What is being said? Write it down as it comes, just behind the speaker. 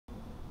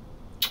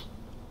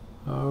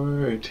All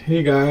right.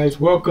 Hey guys,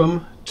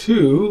 welcome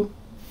to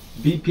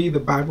BP the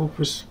Bible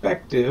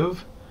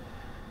Perspective.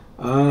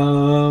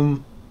 I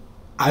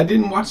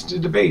didn't watch the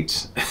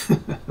debates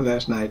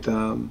last night,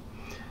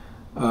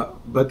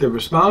 but the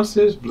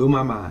responses blew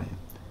my mind.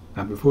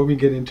 Now, before we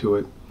get into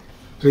it,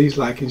 please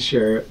like and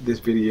share this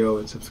video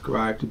and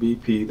subscribe to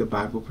BP the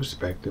Bible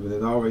Perspective. And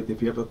as always,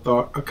 if you have a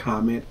thought, a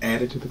comment,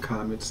 add it to the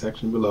comment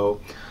section below.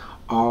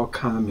 All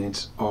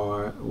comments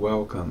are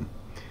welcome.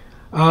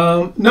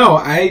 No,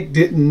 I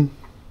didn't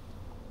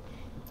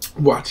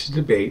watch the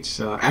debates.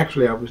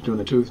 Actually, I was doing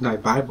a Tuesday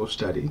night Bible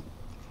study.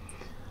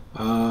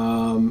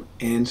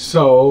 And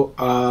so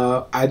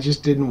I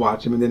just didn't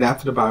watch them. And then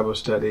after the Bible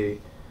study,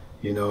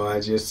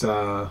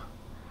 I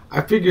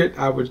figured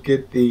I would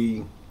get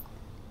the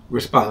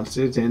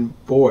responses,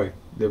 and boy,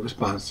 the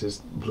responses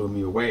blew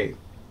me away.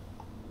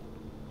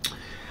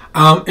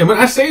 And when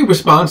I say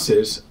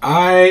responses,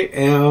 I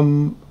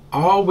am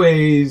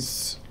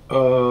always,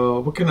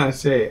 what can I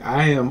say?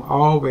 I am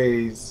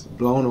always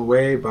blown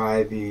away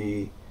by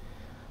the,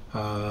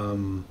 but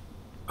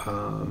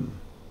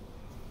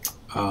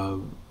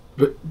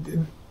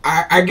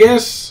I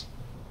guess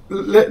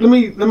let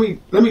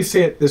me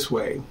say it this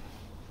way.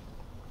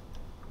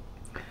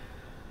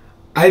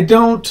 I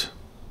don't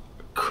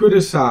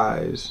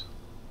criticize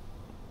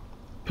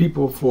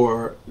people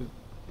for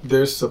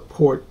their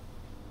support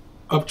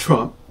of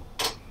Trump,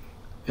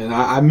 and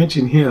I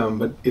mention him,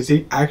 but it's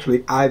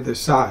actually either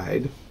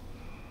side.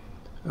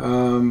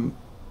 I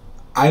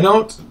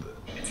don't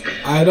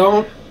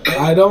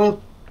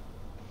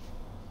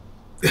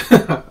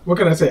what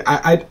can I say?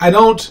 I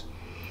don't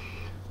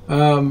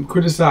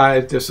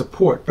criticize their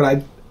support,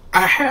 but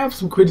I have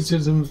some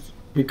criticisms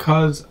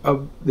because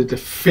of the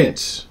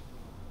defense,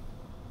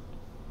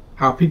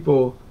 how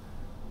people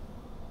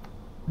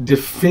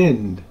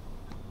defend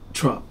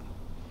Trump,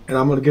 and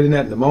I'm going to get in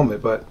that in a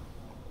moment. But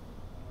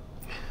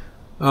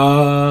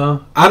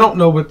I don't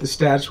know what the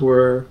stats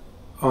were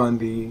on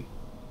the,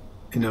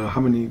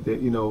 how many,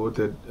 what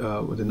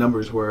the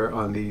numbers were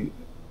on the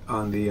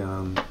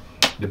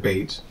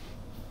debates.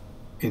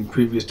 In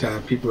previous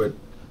time, people had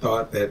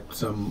thought that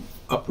some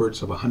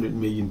upwards of 100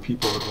 million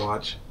people would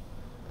watch,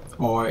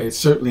 or it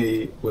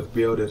certainly was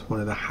billed as one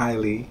of the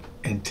highly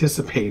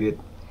anticipated,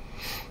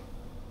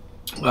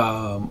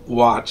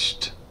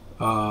 watched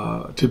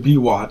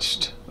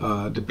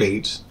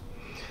debates.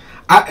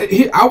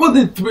 I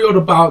wasn't thrilled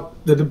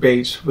about the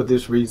debates for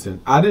this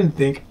reason. I didn't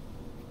think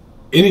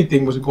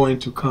anything was going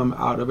to come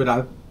out of it.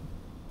 I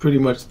pretty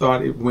much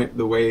thought it went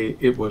the way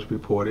it was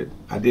reported.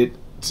 I did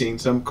see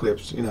some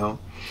clips,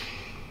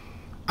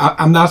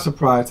 I'm not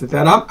surprised at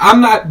that. I'm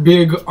not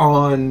big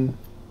on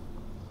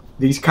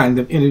these kind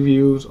of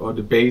interviews or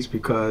debates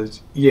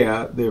because,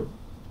 yeah, they're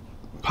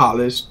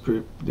polished,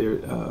 they're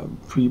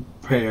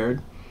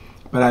prepared,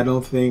 but I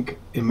don't think,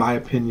 in my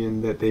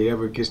opinion, that they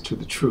ever get to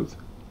the truth.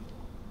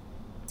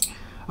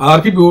 A lot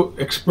of people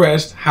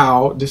expressed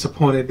how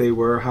disappointed they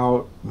were,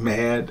 how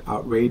mad,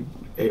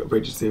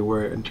 outrageous they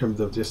were in terms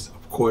of just,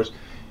 of course,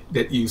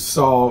 that you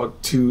saw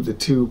the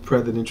two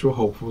presidential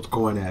hopefuls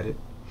going at it.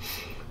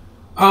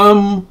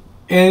 And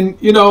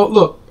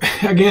look,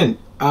 again,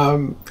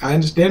 I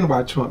understand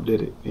why Trump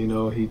did it.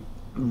 He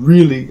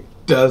really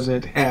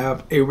doesn't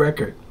have a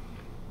record.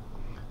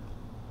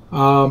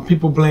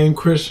 People blame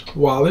Chris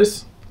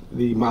Wallace,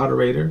 the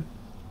moderator.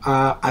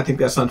 I think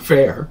that's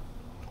unfair,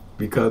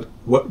 because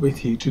what was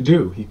he to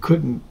do? He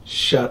couldn't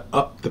shut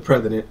up the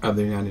president of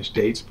the United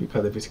States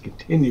because of his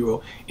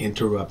continual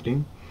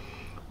interrupting.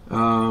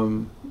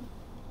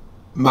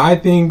 My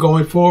thing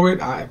going forward,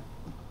 I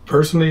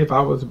personally, if I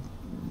was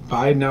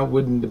Biden, I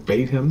wouldn't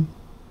debate him,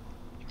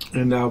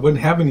 and I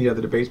wouldn't have any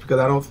other debates because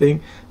I don't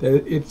think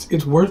that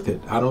it's worth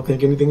it. I don't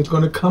think anything is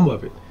going to come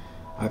of it.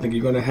 I think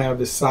you're going to have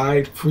the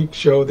side freak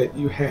show that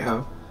you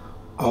have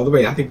all the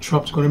way. I think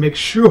Trump's going to make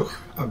sure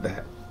of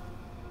that.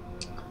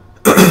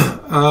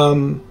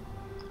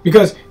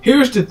 Because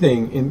here's the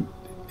thing,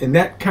 in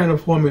that kind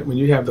of format, when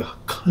you have the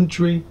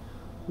country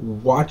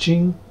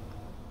watching,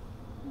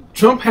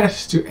 Trump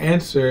has to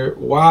answer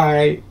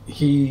why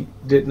he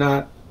did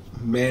not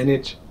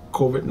manage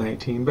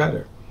COVID-19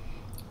 better.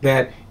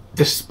 That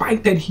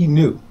despite that he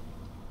knew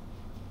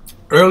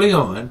early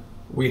on,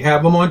 we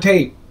have him on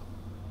tape,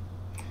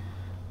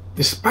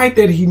 despite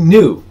that he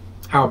knew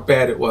how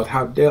bad it was,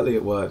 how deadly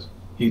it was,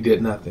 he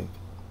did nothing.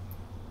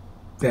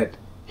 That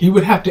he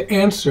would have to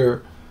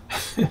answer,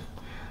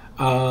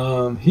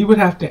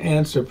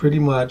 pretty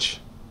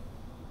much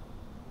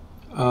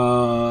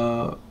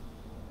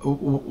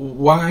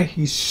why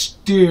he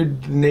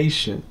steered the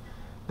nation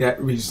that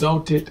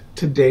resulted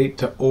to date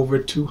to over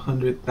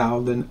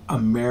 200,000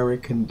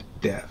 American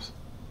deaths.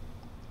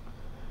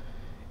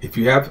 If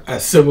you have a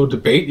civil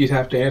debate, you'd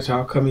have to answer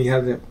how come he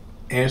hasn't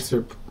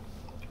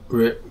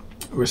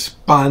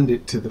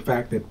responded to the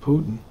fact that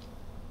Putin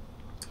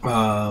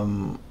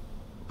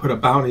put a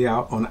bounty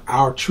out on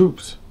our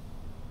troops.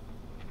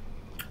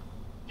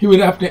 He would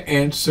have to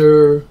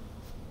answer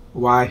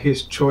why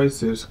his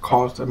choices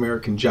cost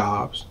American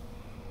jobs,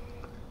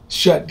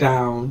 shut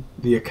down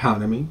the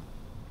economy,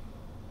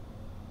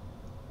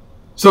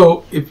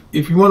 So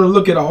if you want to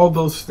look at all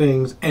those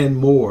things and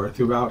more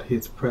throughout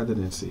his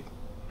presidency,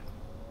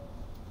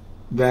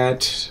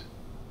 that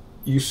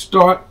you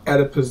start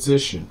at a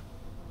position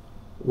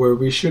where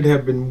we should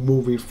have been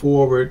moving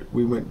forward,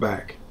 we went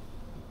back.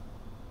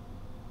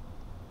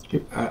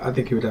 I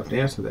think he would have to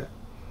answer that.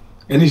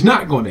 And he's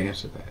not going to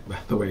answer that, by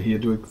the way. He'll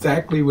do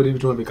exactly what he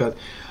was doing because,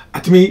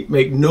 to me,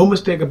 make no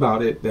mistake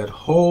about it, that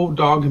whole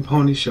dog and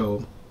pony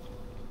show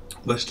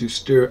was to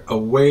steer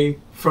away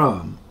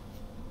from,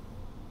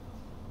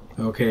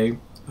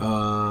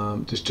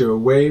 to steer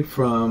away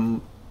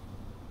from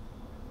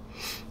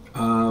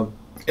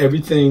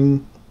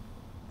everything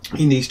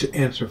he needs to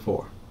answer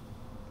for.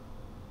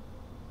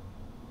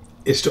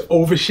 It's to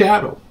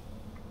overshadow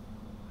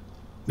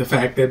the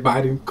fact that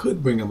Biden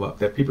could bring him up,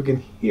 that people can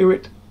hear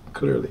it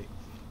clearly.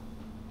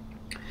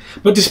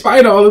 But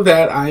despite all of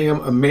that, I am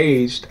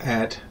amazed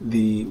at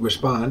the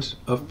response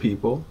of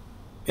people.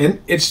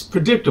 And it's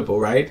predictable,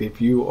 right?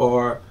 If you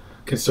are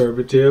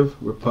conservative,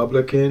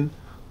 Republican,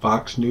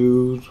 Fox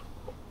News,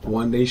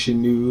 One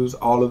Nation News,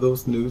 all of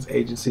those news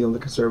agencies on the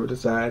conservative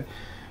side,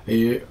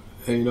 you're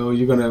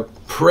going to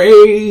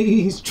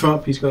praise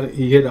Trump.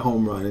 He hit a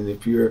home run. And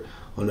if you're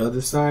on the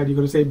other side, you're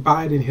going to say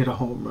Biden hit a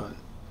home run.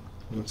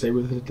 You're going to say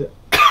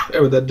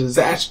it was a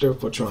disaster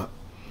for Trump.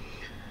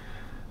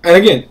 And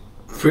again,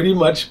 pretty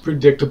much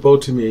predictable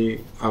to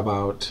me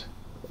about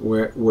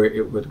where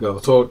it would go.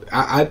 So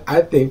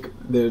I think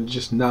they're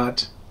just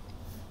not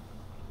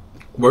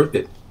worth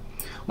it.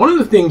 One of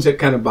the things that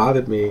kind of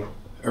bothered me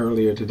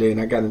earlier today,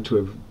 and I got into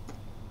a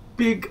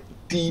big,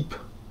 deep,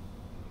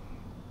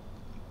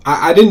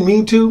 I didn't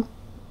mean to.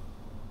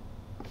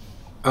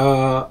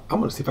 I'm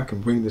going to see if I can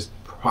bring this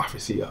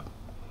prophecy up.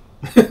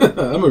 I'm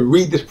going to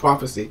read this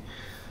prophecy.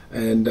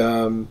 And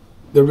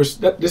this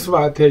is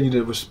why I tell you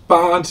the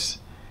response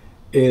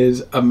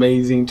is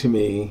amazing to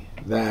me.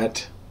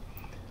 That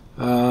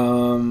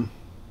let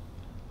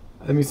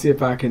me see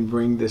if I can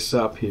bring this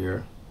up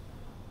here.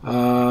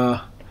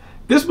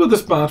 This was a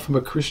response from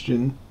a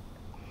Christian.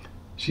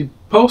 She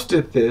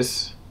posted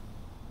this,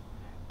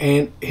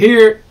 and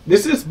here,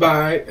 this is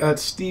by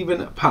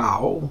Stephen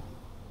Powell,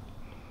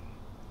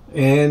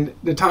 and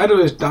the title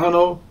is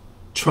Donald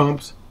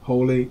Trump's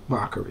Holy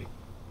Mockery.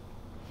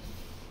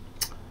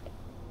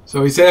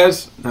 So he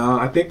says, now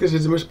I think this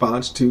is in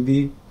response to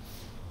the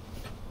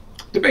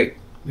debate.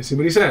 Let's see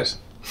what he says.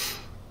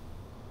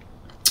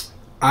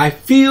 I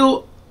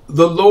feel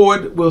the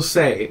Lord will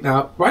say.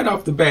 Now, right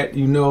off the bat,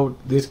 you know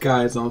this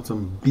guy is on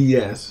some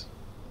BS,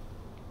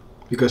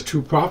 because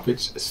true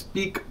prophets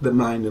speak the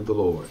mind of the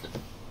Lord.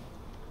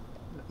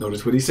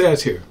 Notice what he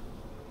says here.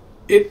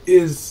 It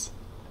is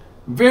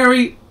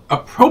very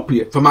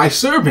appropriate for my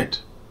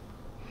servant,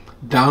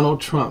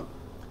 Donald Trump,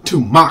 to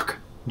mock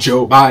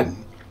Joe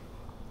Biden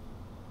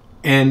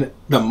and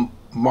the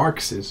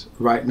Marxists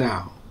right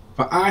now.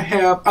 For I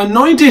have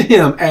anointed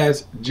him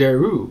as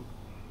Jehu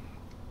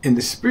in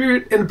the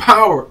spirit and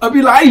power of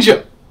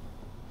Elijah.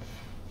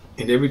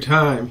 And every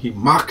time he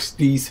mocks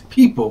these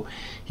people,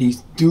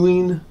 he's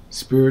doing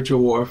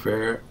spiritual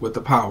warfare with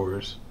the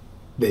powers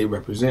they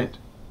represent.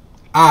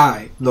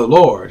 I, the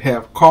Lord,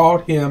 have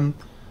called him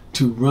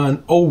to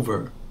run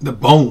over the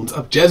bones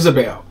of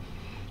Jezebel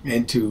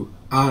and to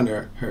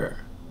honor her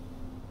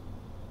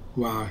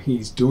while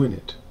he's doing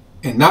it,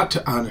 and not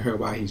to honor her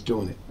while he's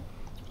doing it.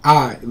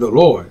 I, the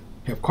Lord,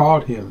 have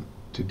called him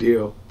to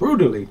deal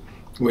brutally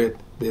with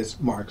this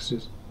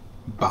Marxist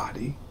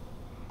body,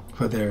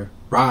 for their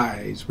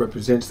rise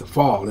represents the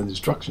fall and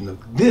destruction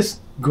of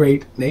this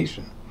great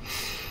nation.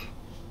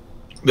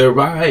 Their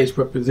rise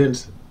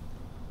represents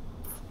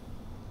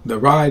the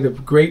ride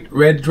of great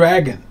red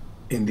dragon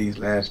in these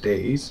last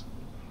days.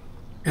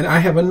 And I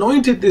have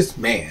anointed this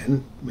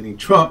man, meaning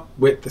Trump,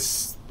 with the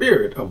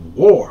spirit of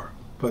war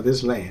for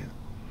this land.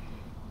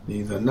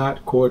 These are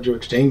not cordial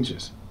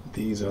exchanges.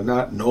 These are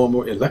not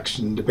normal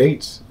election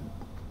debates.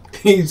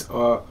 These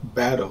are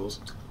battles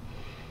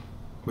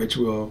which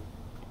will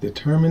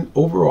determine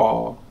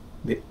overall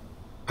the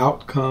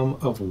outcome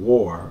of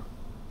war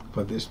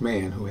for this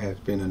man who has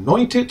been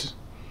anointed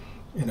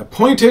and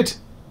appointed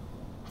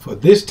for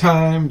this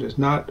time, does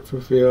not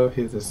fulfill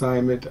his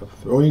assignment of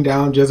throwing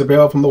down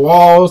Jezebel from the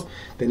walls,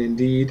 then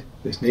indeed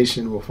this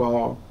nation will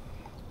fall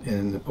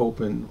and an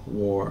open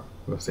war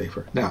will save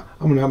her. Now,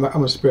 I'm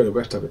gonna spare the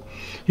rest of it.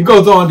 He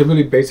goes on to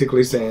really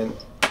basically saying,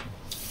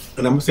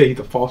 and I'm gonna say he's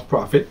a false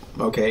prophet,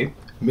 okay,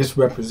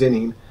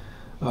 misrepresenting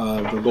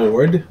the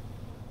Lord.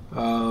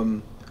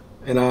 And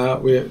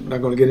we're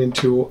not going to get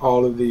into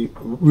all of the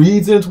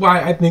reasons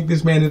why I think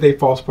this man is a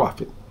false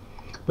prophet.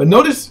 But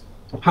notice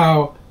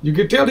how you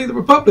can tell he's a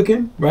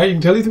Republican, right? You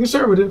can tell he's a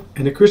conservative,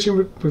 and a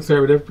Christian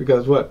conservative,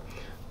 because what?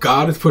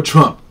 God is for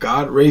Trump.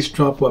 God raised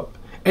Trump up.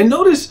 And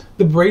notice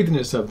the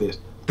brazenness of this.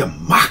 The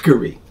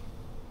mockery.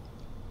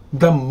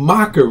 The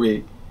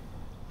mockery.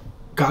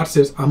 God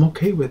says, I'm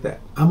okay with that.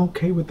 I'm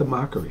okay with the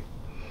mockery.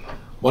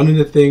 One of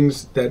the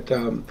things that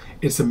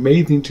it's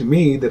amazing to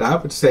me that I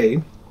would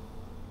say,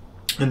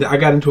 and I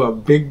got into a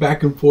big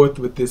back and forth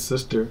with this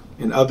sister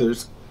and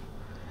others,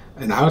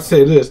 And I would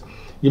say this.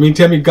 You mean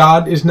tell me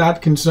God is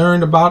not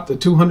concerned about the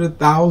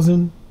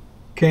 200,000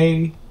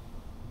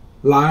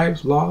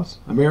 lives lost?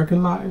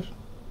 American lives?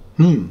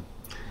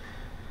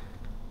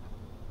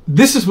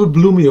 This is what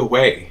blew me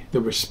away.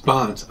 The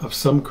response of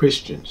some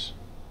Christians.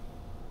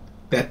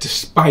 That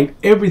despite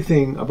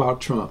everything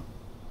about Trump,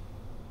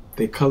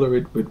 they color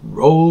it with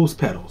rose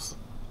petals.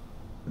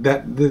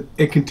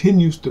 It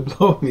continues to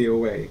blow me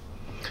away.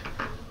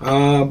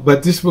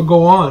 But this will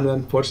go on,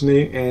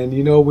 unfortunately, and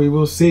we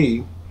will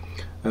see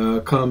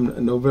come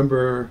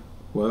November,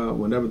 well,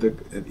 whenever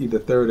either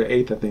 3rd or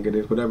 8th, I think it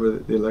is, whatever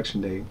the election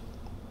day.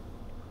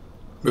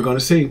 We're going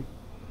to see.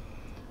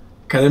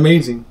 Kind of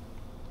amazing.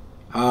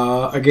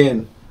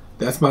 Again,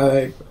 that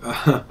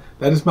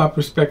is my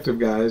perspective,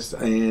 guys.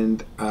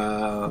 And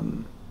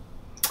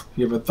if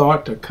you have a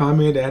thought or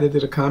comment, add it to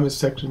the comment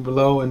section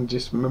below. And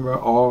just remember,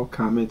 all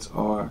comments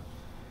are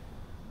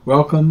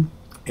welcome.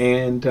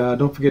 And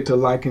don't forget to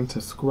like and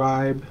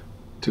subscribe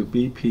to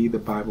BP, the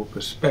Bible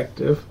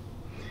Perspective.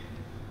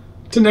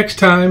 Till next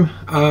time,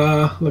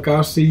 look,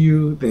 I'll see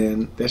you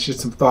then. That's just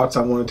some thoughts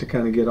I wanted to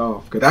kind of get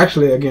off. Because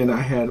actually, again,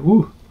 I had,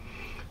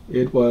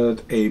 it was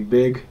a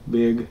big,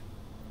 it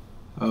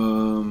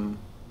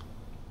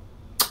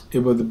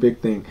was a big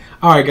thing.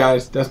 All right,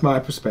 guys, that's my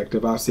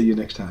perspective. I'll see you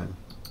next time.